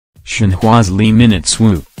Shinhwa's Lee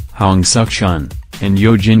Min-soo, Suk Chun, and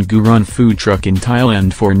Yeo Jin Goo run food truck in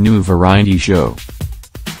Thailand for new variety show.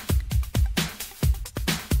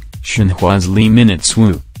 Shinhwa's Lee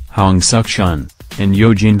Min-soo, Suk Chun, and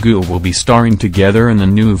Yeo Jin Goo will be starring together in the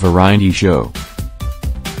new variety show.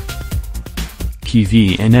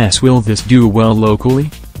 KVNS. Will this do well locally?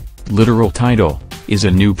 Literal title is a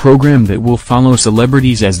new program that will follow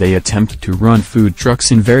celebrities as they attempt to run food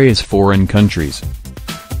trucks in various foreign countries.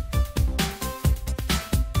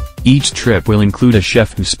 Each trip will include a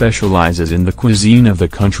chef who specializes in the cuisine of the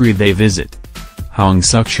country they visit.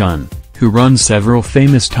 Suk Chun, who runs several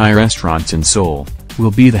famous Thai restaurants in Seoul,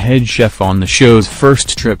 will be the head chef on the show's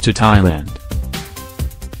first trip to Thailand.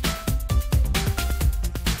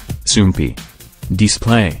 Sumpi.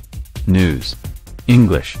 Display. News.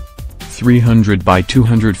 English. 300 by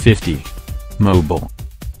 250. Mobile.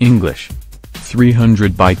 English.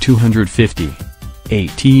 300 by 250.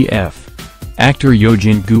 ATF. Actor Yeo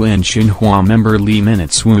Jin Goo and Shinhwa member Lee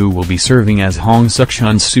Min-soo will be serving as Suk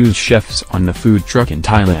Chun's sous chefs on the food truck in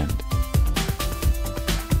Thailand.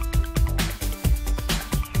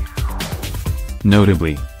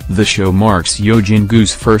 Notably, the show marks Yeo Jin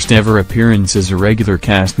Goo's first ever appearance as a regular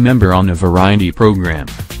cast member on a variety program.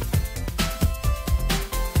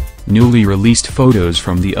 Newly released photos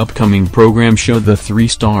from the upcoming program show the three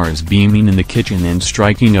stars beaming in the kitchen and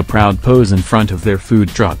striking a proud pose in front of their food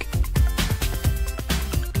truck.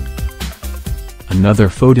 Another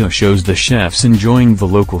photo shows the chefs enjoying the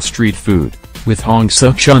local street food, with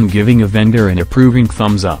Suk Chun giving a vendor an approving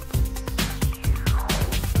thumbs up.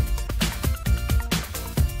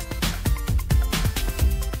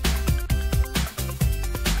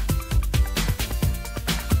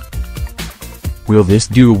 Will this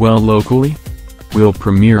do well locally? Will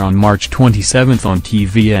premiere on March 27 on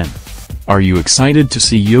TVN. Are you excited to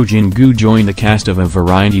see Yeo Jin Goo join the cast of a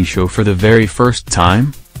variety show for the very first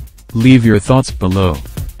time? Leave your thoughts below.